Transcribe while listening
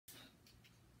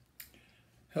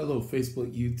Hello,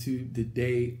 Facebook, YouTube. The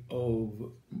day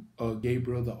of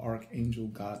Gabriel, the Archangel.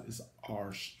 God is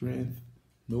our strength.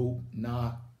 No,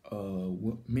 not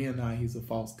me and I. He's a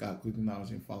false God. We're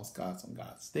acknowledging false gods on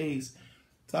God's days.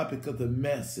 Topic of the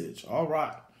message. All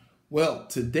right. Well,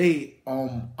 today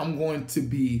I'm going to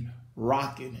be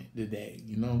rocking it today.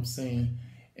 You know what I'm saying?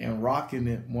 And rocking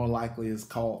it more likely is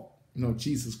called,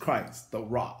 Jesus Christ, the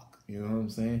Rock. You know what I'm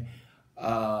saying?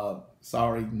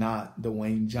 Sorry, not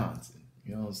Dwayne Johnson.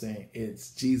 You know what I'm saying?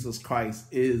 It's Jesus Christ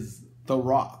is the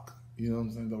Rock. You know what I'm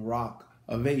saying? The Rock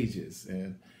of Ages.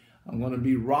 And I'm going to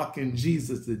be rocking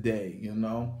Jesus today, yeah.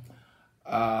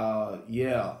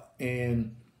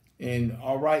 And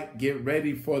all right, get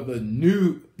ready for the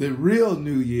real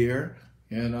new year,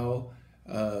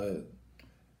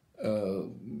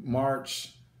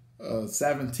 March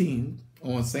 17th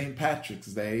on St. Patrick's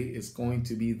Day. It's going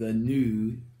to be the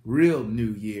real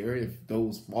new year. If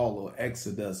those follow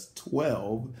Exodus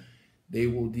 12, they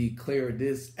will declare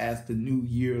this as the new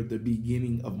year, the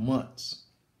beginning of months.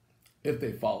 If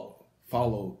they follow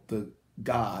the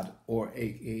God, or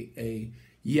aka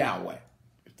Yahweh.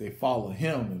 If they follow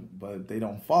him, but if they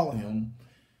don't follow him,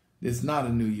 it's not a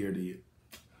new year to you.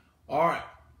 All right.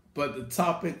 But the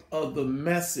topic of the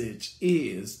message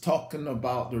is talking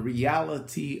about the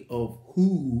reality of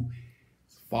who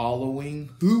is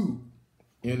following who.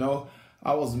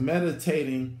 I was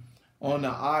meditating on the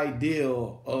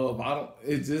ideal of,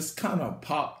 it just kind of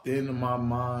popped into my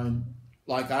mind.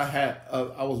 Like I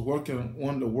was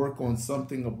wanted to work on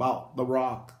something about the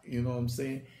Rock. You know what I'm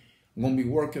saying? I'm going to be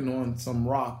working on some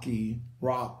rock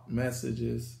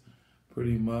messages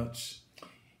pretty much.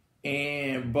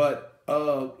 But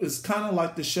it's kind of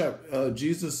like the shepherd.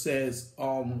 Jesus says,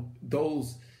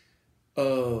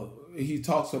 he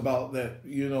talks about that,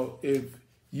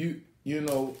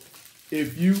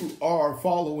 if you are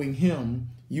following him,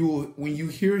 when you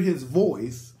hear his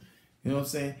voice, you know what I'm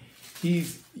saying?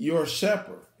 He's your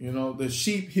shepherd. The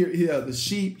sheep the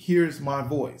sheep hears my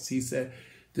voice. He said,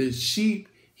 the sheep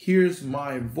hears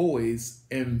my voice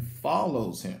and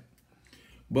follows him.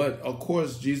 But of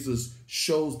course, Jesus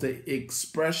shows the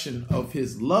expression of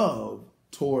his love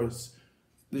towards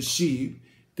the sheep,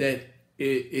 that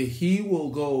he will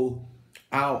go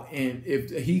out, and if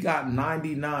he got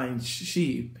 99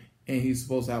 sheep and he's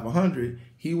supposed to have 100,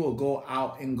 he will go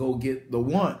out and go get the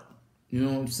one, you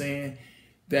know what I'm saying,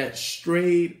 that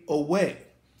strayed away.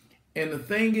 And the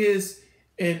thing is,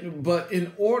 but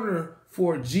in order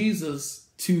for Jesus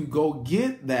to go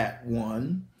get that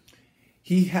one,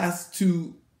 he has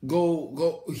to go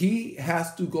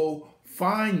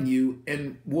find you,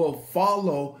 and will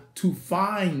follow to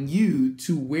find you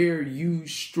to where you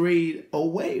strayed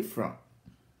away from.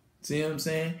 See what I'm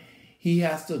saying? He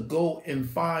has to go and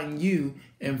find you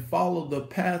and follow the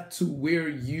path to where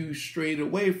you strayed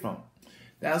away from.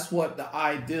 That's what the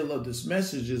ideal of this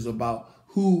message is about.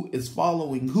 Who is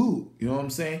following who? You know what I'm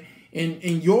saying?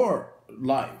 In your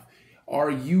life,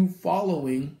 are you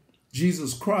following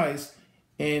Jesus Christ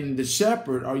and the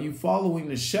shepherd? Are you following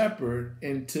the shepherd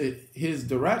into his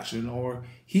direction, or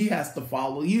he has to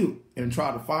follow you and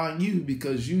try to find you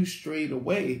because you strayed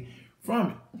away from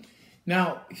it?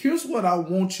 Now, here's what I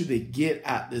want you to get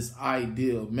at this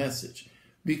ideal message,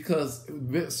 because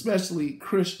especially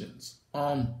Christians,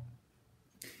 the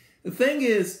thing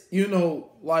is,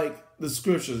 like the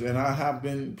scriptures, and I have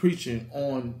been preaching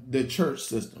on the church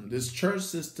system. This church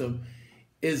system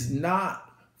is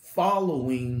not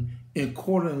following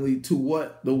accordingly to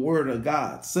what the word of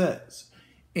God says.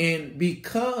 And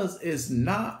because it's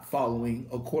not following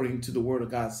according to the word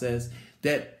of God says,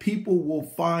 that people will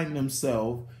find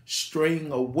themselves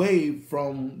straying away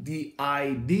from the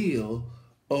ideal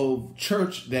of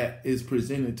church that is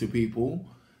presented to people,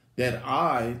 that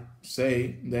I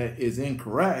say that is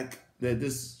incorrect, that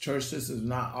this church system is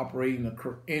not operating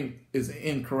is an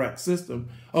incorrect system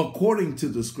according to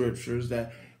the scriptures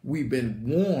that we've been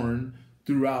warned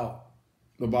throughout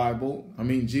the Bible. I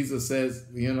mean, Jesus says,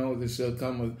 there shall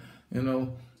come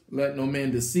let no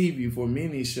man deceive you, for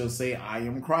many shall say, I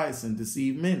am Christ, and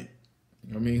deceive many.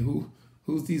 I mean,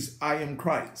 who's these I am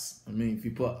Christ? I mean, if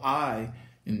you put I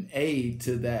and A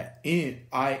to that N,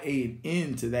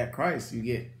 I-A-N to that Christ, you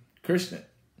get Christian.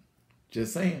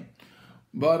 Just saying.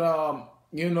 But,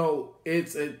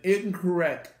 it's an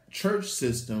incorrect church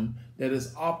system that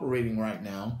is operating right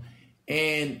now.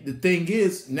 And the thing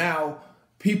is, now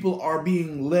people are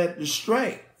being led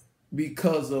astray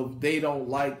because they don't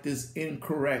like this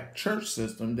incorrect church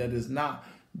system that is not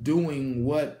doing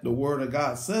what the word of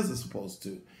God says it's supposed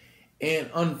to. And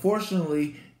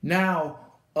unfortunately, now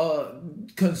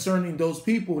concerning those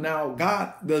people, now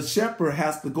God, the shepherd,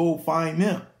 has to go find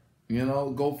them. You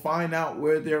know, go find out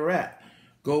where they're at.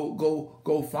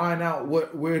 Go find out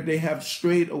where they have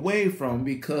strayed away from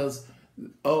because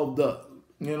of the,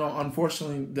 you know,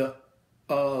 unfortunately, the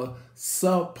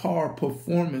subpar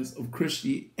performance of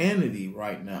Christianity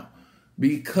right now,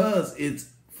 because it's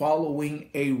following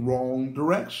a wrong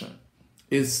direction.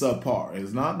 It's subpar.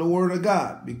 It's not the word of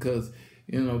God, because,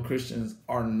 you know, Christians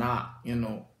are not, you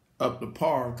know, up to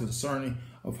par concerning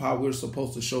of how we're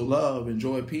supposed to show love,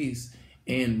 enjoy peace,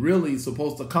 and really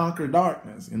supposed to conquer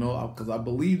darkness, you know, because I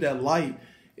believe that light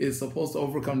is supposed to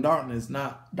overcome darkness,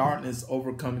 not darkness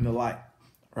overcoming the light,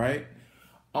 right?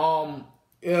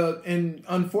 And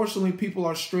unfortunately, people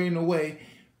are straying away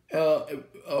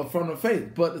from the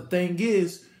faith. But the thing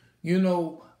is, you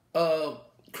know,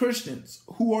 Christians,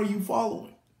 who are you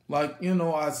following? Like, you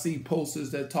know, I see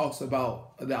posters that talks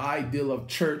about the ideal of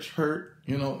church hurt.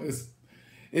 You know,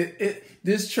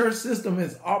 this church system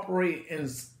is operating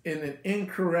in an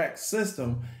incorrect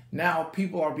system. Now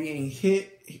people are being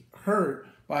hurt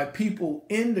by people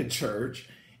in the church,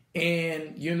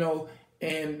 and, you know,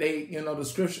 and they, you know, the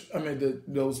scripture, I mean,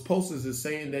 those posters is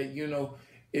saying that, you know,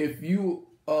 if you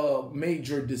made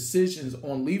your decisions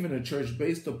on leaving the church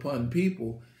based upon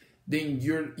people, then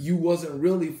you wasn't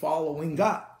really following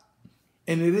God.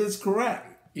 And it is correct.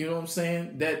 You know what I'm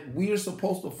saying? That we are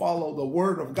supposed to follow the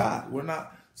word of God. We're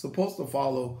not supposed to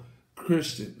follow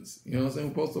Christians. You know what I'm saying?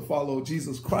 We're supposed to follow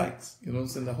Jesus Christ. You know what I'm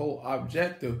saying? The whole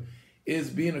objective is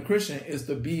being a Christian is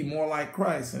to be more like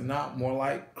Christ and not more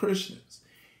like Christians.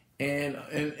 And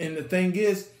the thing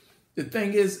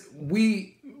is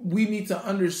we need to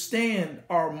understand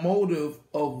our motive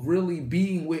of really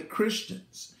being with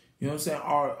Christians. You know what I'm saying?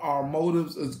 Our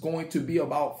motives is going to be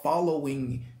about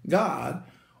following God,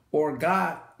 or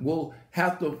God will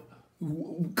have to,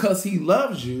 because he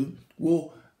loves you,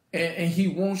 and he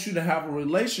wants you to have a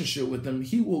relationship with him.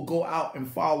 He will go out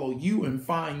and follow you and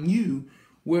find you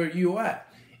where you're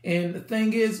at. And the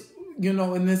thing is, you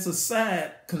know, and it's a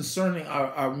sad concerning,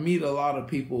 I meet a lot of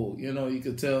people, you know, you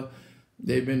could tell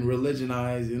they've been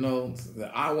religionized, you know.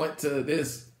 I went to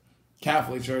this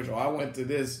Catholic church, or I went to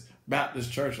this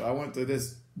Baptist church, or I went to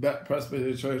this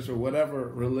Presbyterian church, or whatever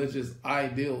religious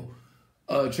ideal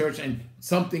church, and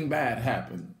something bad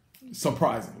happened,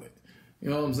 surprisingly.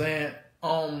 You know what I'm saying?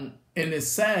 And it's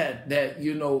sad that,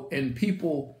 you know, and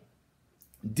people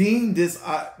deem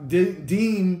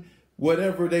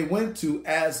whatever they went to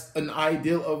as an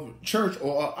ideal of church,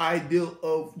 or an ideal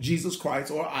of Jesus Christ,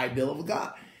 or an ideal of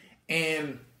God.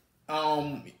 And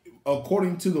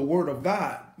according to the word of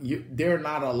God, they're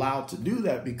not allowed to do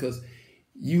that, because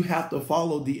you have to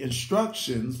follow the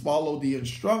instructions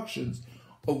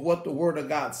of what the word of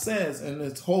God says in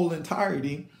its whole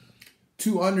entirety,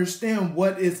 to understand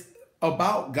what is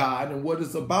about God and what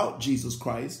is about Jesus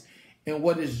Christ, and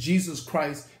what is Jesus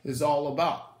Christ is all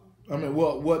about. I mean,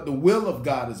 what the will of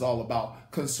God is all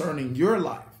about concerning your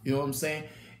life. You know what I'm saying?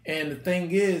 And the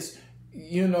thing is,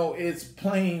 you know, it's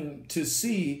plain to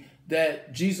see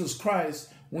that Jesus Christ,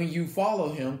 when you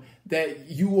follow him, that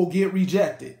you will get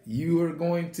rejected. You are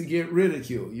going to get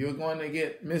ridiculed. You're going to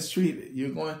get mistreated.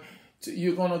 You're going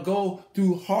to go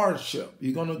through hardship.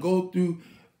 You're going to go through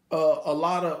a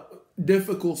lot of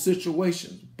difficult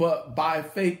situations. But by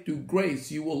faith, through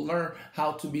grace, you will learn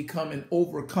how to become an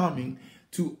overcoming,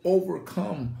 to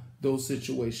overcome those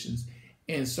situations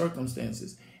and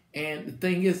circumstances. And the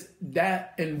thing is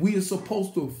that, and we are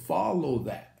supposed to follow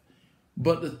that.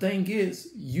 But the thing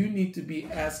is, you need to be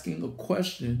asking a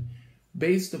question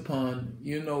based upon,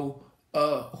 you know,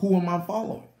 who am I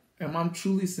following? Am I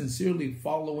truly sincerely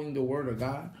following the word of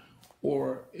God?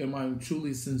 Or am I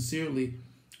truly sincerely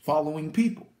following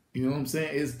people? You know what I'm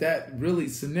saying? Is that really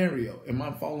scenario? Am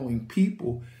I following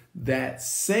people that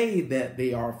say that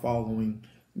they are following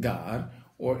God,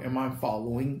 or am I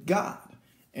following God?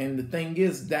 And the thing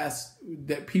is,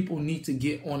 that people need to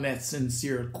get on that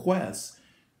sincere quest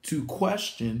to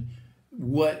question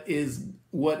what is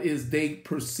they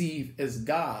perceive as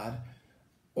God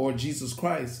or Jesus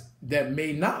Christ that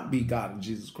may not be God and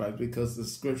Jesus Christ, because the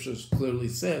scriptures clearly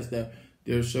says that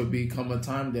there shall become a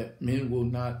time that men will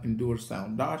not endure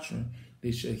sound doctrine.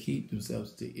 They shall heap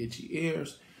themselves to itchy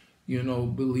ears, you know,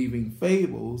 believing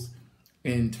fables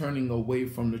and turning away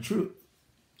from the truth.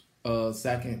 2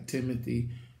 Timothy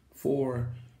 4,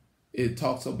 it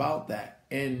talks about that.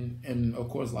 And of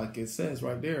course, like it says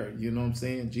right there, you know what I'm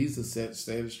saying? Jesus said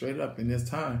it straight up, in this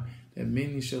time that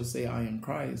many shall say, I am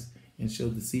Christ, and shall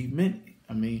deceive many.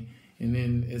 I mean, and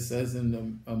then it says in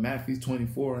the, Matthew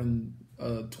 24 and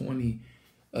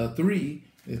 23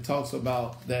 It talks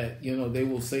about that, they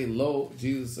will say, lo,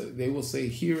 Jesus, they will say,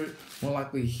 here, more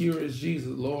likely, here is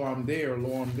Jesus, lo, I'm there,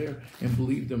 and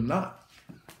believe them not.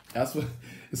 That's what,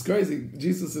 it's crazy.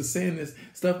 Jesus is saying this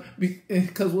stuff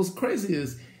because what's crazy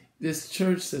is this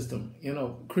church system,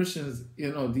 Christians,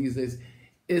 these days,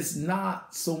 it's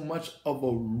not so much of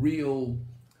a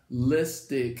realistic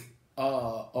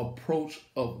approach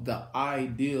of the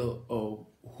idea of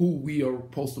who we are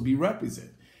supposed to be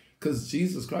representing. Because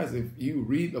Jesus Christ, if you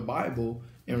read the Bible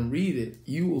and read it,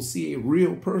 you will see a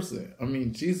real person. I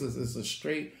mean, Jesus is a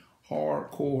straight,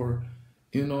 hardcore,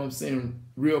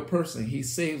 real person. He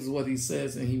says what he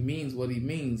says and he means what he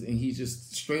means, and he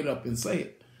just straight up and say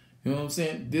it. You know what I'm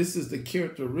saying? This is the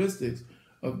characteristics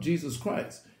of Jesus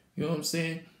Christ. You know what I'm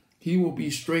saying? He will be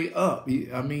straight up.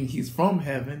 He's from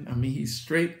heaven. He's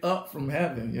straight up from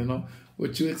heaven,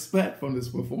 what you expect from this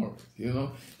performance.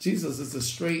 Jesus is a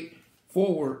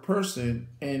straightforward person,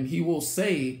 and he will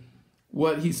say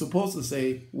what he's supposed to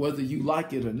say, whether you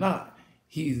like it or not.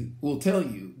 He will tell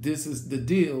you this is the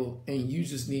deal, and you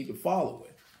just need to follow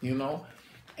it,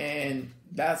 And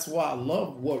that's why I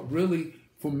love what really,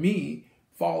 for me,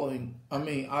 following.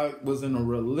 I was in a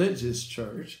religious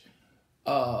church,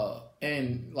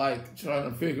 and like trying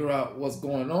to figure out what's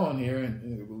going on here,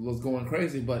 and it was going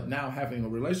crazy. But now having a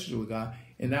relationship with God,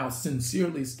 and now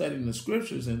sincerely studying the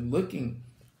scriptures and looking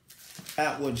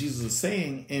at what Jesus is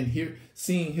saying, and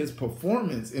seeing his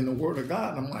performance in the Word of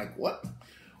God, I'm like, what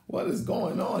is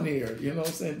going on here? You know what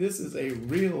I'm saying? This is a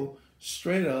real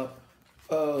straight up,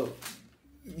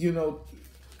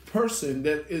 person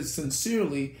that is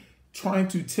sincerely trying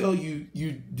to tell you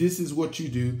this is what you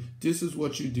do. This is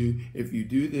what you do. If you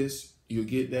do this, you'll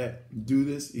get that. Do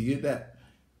this, you get that.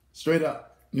 Straight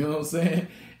up. You know what I'm saying?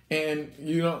 And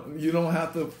you don't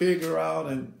have to figure out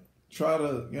and try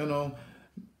to,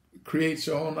 create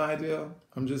your own idea.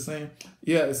 I'm just saying.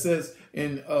 Yeah, it says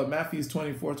in Matthew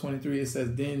 24:23, it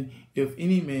says, then if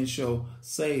any man shall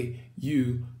say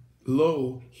you,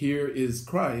 lo, here is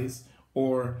Christ,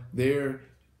 or there,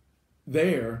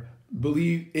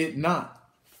 believe it not.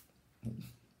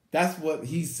 That's what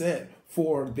he said.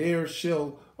 For there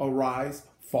shall arise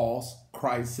false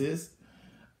Christs,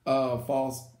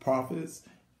 false prophets,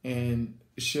 and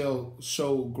shall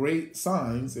show great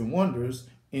signs and wonders,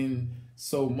 in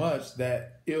so much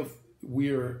that if it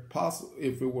were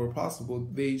possible,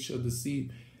 they shall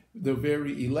deceive the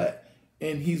very elect.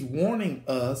 And he's warning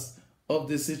us of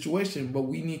this situation, but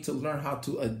we need to learn how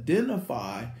to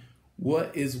identify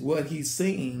what he's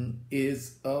saying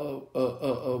is that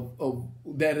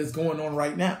is going on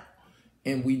right now.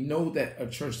 And we know that a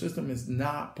church system is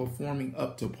not performing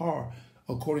up to par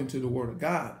according to the Word of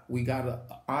God. We got to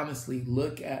honestly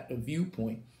look at the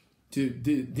viewpoint to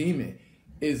deem it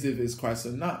as if it's Christ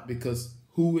or not, because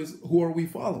who are we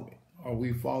following? Are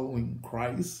we following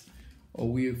Christ? Are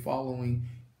we following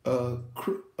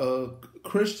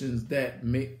Christians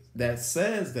that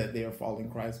says that they are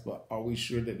following Christ, but are we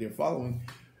sure that they're following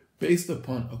based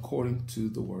upon according to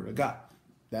the Word of God?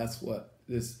 That's what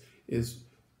this is.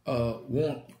 I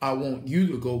want you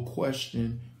to go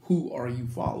question, who are you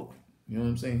following? You know what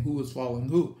I'm saying? Who is following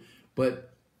who? But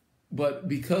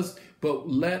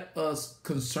let us,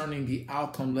 concerning the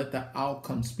outcome, let the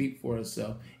outcome speak for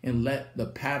itself, and let the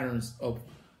patterns of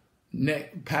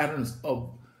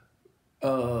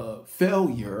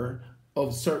failure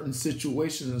of certain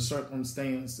situations and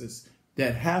circumstances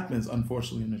that happens,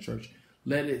 unfortunately, in the church,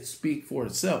 let it speak for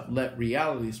itself. Let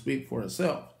reality speak for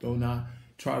itself. Do not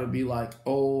try to be like,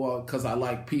 because I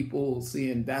like people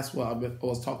seeing. That's what I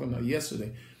was talking about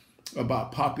yesterday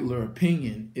about popular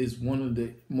opinion is one of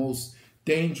the most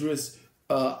dangerous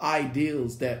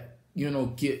ideals that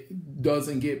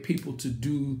doesn't get people to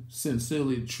do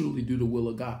sincerely, truly do the will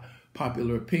of God.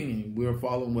 Popular opinion. We're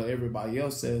following what everybody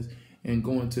else says and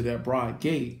going to that broad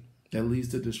gate that leads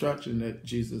to destruction that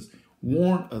Jesus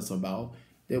warned us about,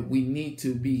 that we need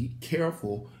to be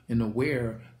careful and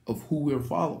aware of who we're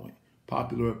following,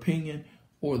 popular opinion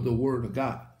or the Word of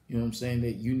God. You know what I'm saying?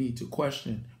 That you need to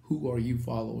question, who are you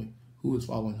following? Who is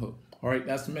following who? All right,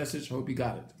 that's the message. I hope you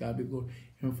got it. God be glory.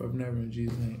 Him forever and ever, in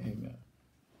Jesus' name, amen.